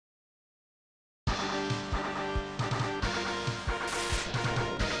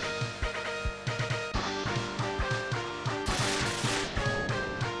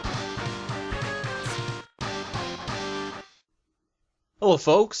Hello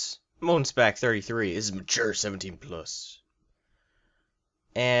folks, ModenSpack33, this is mature 17 plus.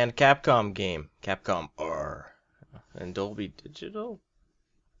 And Capcom game, Capcom R. And Dolby Digital?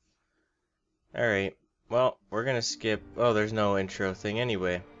 Alright, well, we're gonna skip, oh there's no intro thing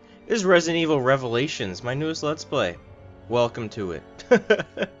anyway. This is Resident Evil Revelations, my newest Let's Play. Welcome to it.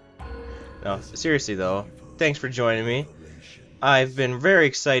 No, seriously though, thanks for joining me. I've been very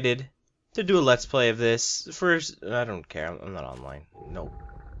excited to do a Let's Play of this. First, I don't care, I'm not online. Nope.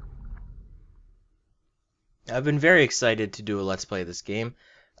 I've been very excited to do a Let's Play of this game.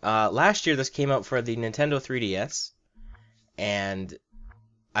 Last year this came out for the Nintendo 3DS, and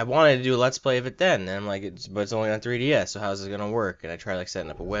I wanted to do a Let's Play of it then, and I'm like, but it's only on 3DS, so how's it gonna work? And I tried like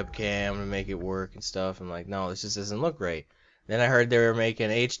setting up a webcam to make it work and stuff. I'm like, no, this just doesn't look right. Then I heard they were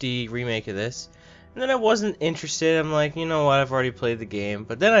making an HD remake of this, and then I wasn't interested. I'm like, you know what, I've already played the game.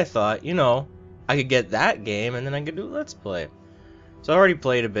 But then I thought, you know, I could get that game, and then I could do a Let's Play. So I already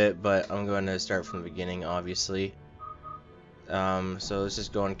played a bit, but I'm going to start from the beginning, obviously. So let's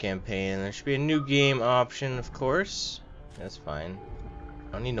just go on campaign. There should be a new game option, of course. That's fine.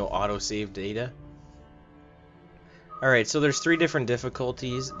 I don't need no autosave data. Alright, so there's 3 different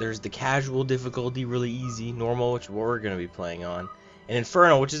difficulties. There's the casual difficulty, really easy, normal, which is what we're going to be playing on, and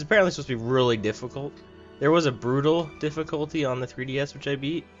Inferno, which is apparently supposed to be really difficult. There was a brutal difficulty on the 3DS, which I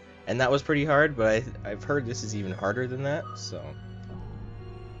beat, and that was pretty hard, but I've heard this is even harder than that, so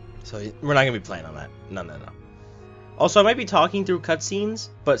we're not going to be playing on that. No. Also, I might be talking through cutscenes,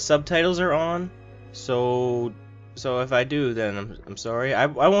 but subtitles are on, so if I do, then I'm sorry. I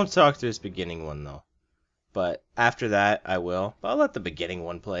won't talk through this beginning one, though. But after that, I will. But I'll let the beginning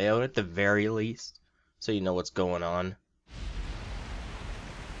one play out, at the very least, so you know what's going on.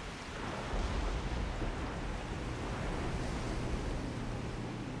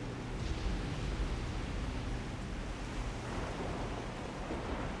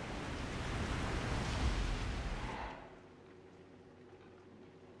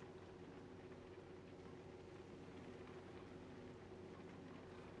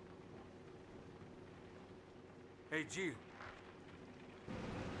 Hey, Jill.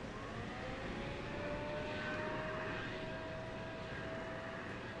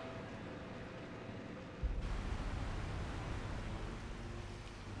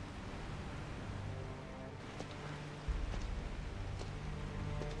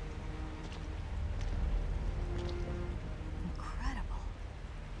 Incredible.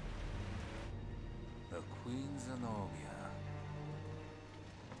 The Queen Zenobia.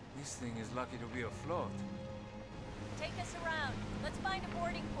 This thing is lucky to be afloat. Take us around. Let's find a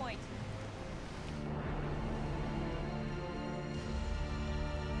boarding point.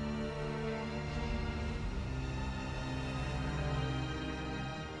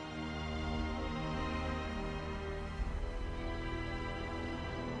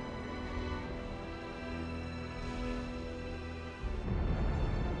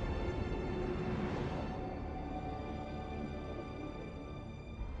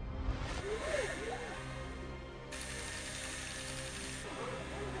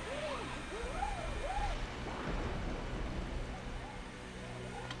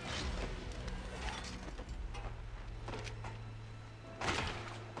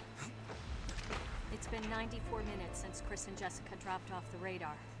 It's been 94 minutes since Chris and Jessica dropped off the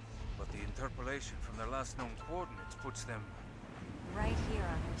radar. But the interpolation from their last known coordinates puts them Right here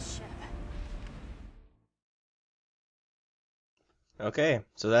on this ship. Okay,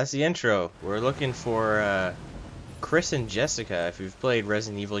 so that's the intro. We're looking for Chris and Jessica. If you've played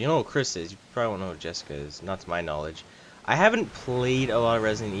Resident Evil, you know who Chris is. You probably won't know who Jessica is, not to my knowledge. I haven't played a lot of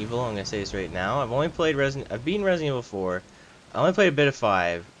Resident Evil, I'm gonna say this right now. I've beaten Resident Evil 4. I only played a bit of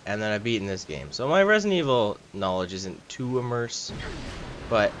 5, and then I've beaten this game. So my Resident Evil knowledge isn't too immersed.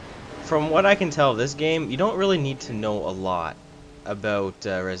 But from what I can tell of this game, you don't really need to know a lot about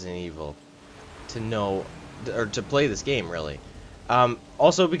Resident Evil to know, or to play this game, really.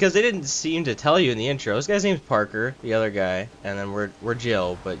 Also, because they didn't seem to tell you in the intro, this guy's name's Parker, the other guy, and then we're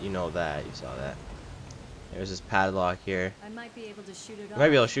Jill, but you know that, you saw that. There's this padlock here. I might be able to shoot it off. You might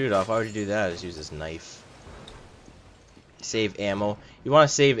be able to shoot it off. Why would you do that? Just use this knife. Save ammo. You want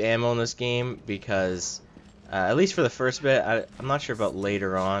to save ammo in this game because, at least for the first bit, I'm not sure about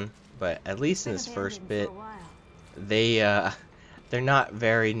later on, but at least in this first bit, they're not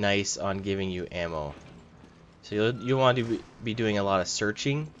very nice on giving you ammo. So you'll want to be doing a lot of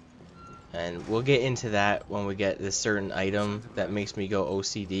searching, and we'll get into that when we get this certain item that makes me go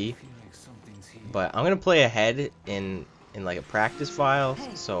OCD. But I'm gonna play ahead in like a practice file,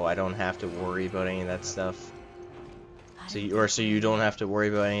 so I don't have to worry about any of that stuff. So you don't have to worry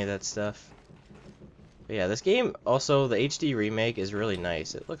about any of that stuff. But yeah, this game also, the HD remake is really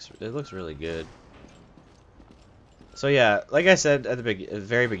nice. It looks really good. So yeah, like I said at the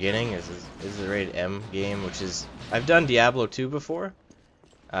very beginning, is a rated M game, which is, I've done Diablo 2 before,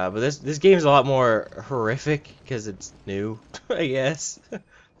 but this game is a lot more horrific because it's new, I guess.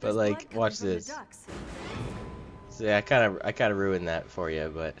 But like, watch this. So yeah, I kind of ruined that for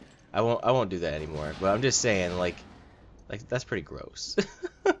you, but I won't do that anymore. But I'm just saying, like that's pretty gross.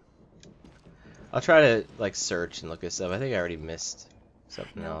 I'll try to like search and look at stuff. I think I already missed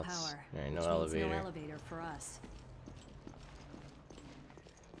something No else. power. Alright, no Which means elevator. no elevator for us.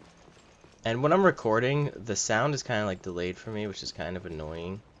 And when I'm recording, the sound is kind of like delayed for me, which is kind of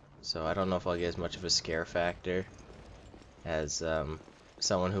annoying. So I don't know if I'll get as much of a scare factor as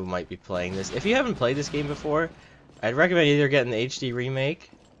someone who might be playing this. If you haven't played this game before, I'd recommend either getting the HD remake,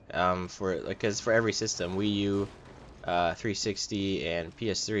 because for every system, Wii U, 360, and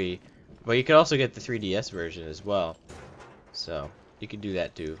PS3, but you could also get the 3DS version as well. So you could do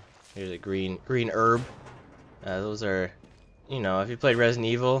that too. Here's a green herb. Those are, you know, if you played Resident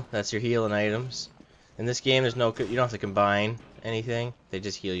Evil, that's your healing items. In this game, there's no, you don't have to combine anything. They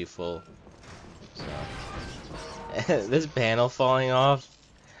just heal you full. So this panel falling off,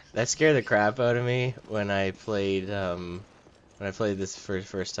 that scared the crap out of me when I played this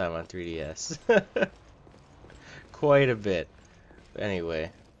first time on 3DS. Quite a bit. But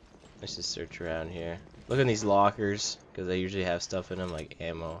anyway, let's just search around here. Look in these lockers, because they usually have stuff in them like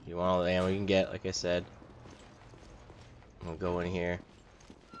ammo. You want all the ammo you can get, like I said. We'll go in here.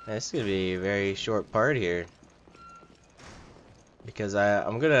 This is gonna be a very short part here, because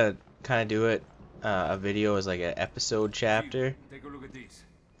I'm gonna kind of do it a video as like an episode chapter, Take a look at these.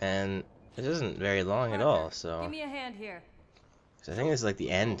 and it isn't very long at all. So Give me a hand here. I think this is like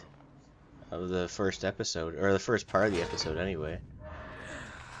the end of the first episode, or the first part of the episode anyway.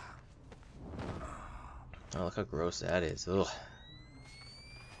 Oh, look how gross that is. Ugh.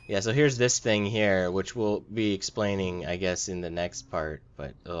 Yeah, so here's this thing here, which we'll be explaining, I guess, in the next part.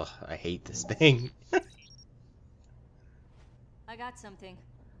 But, ugh, I hate this thing. I got something.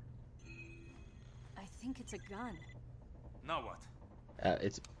 I think it's a gun. Now what?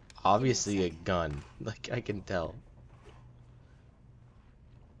 It's obviously a gun. Like, I can tell.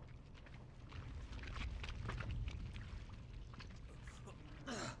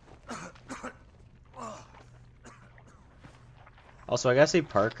 Also, I gotta say,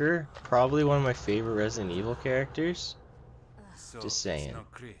 Parker, probably one of my favorite Resident Evil characters. So, Just saying. It's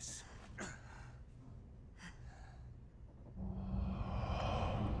not Chris.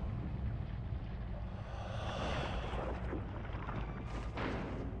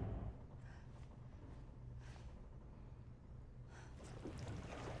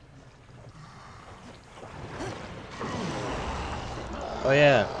 Oh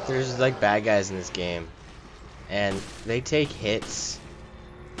yeah, there's like bad guys in this game, and they take hits.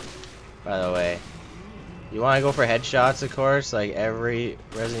 By the way, you want to go for headshots, of course, like every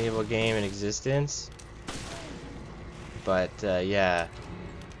Resident Evil game in existence. But yeah,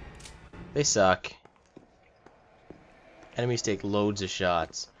 they suck. Enemies take loads of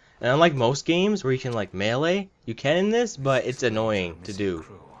shots, and unlike most games where you can like melee, you can in this, but it's annoying to do.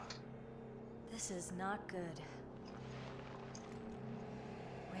 This is not good.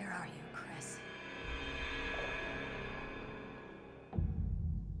 Where are you, Chris?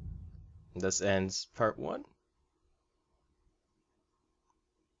 This ends part 1.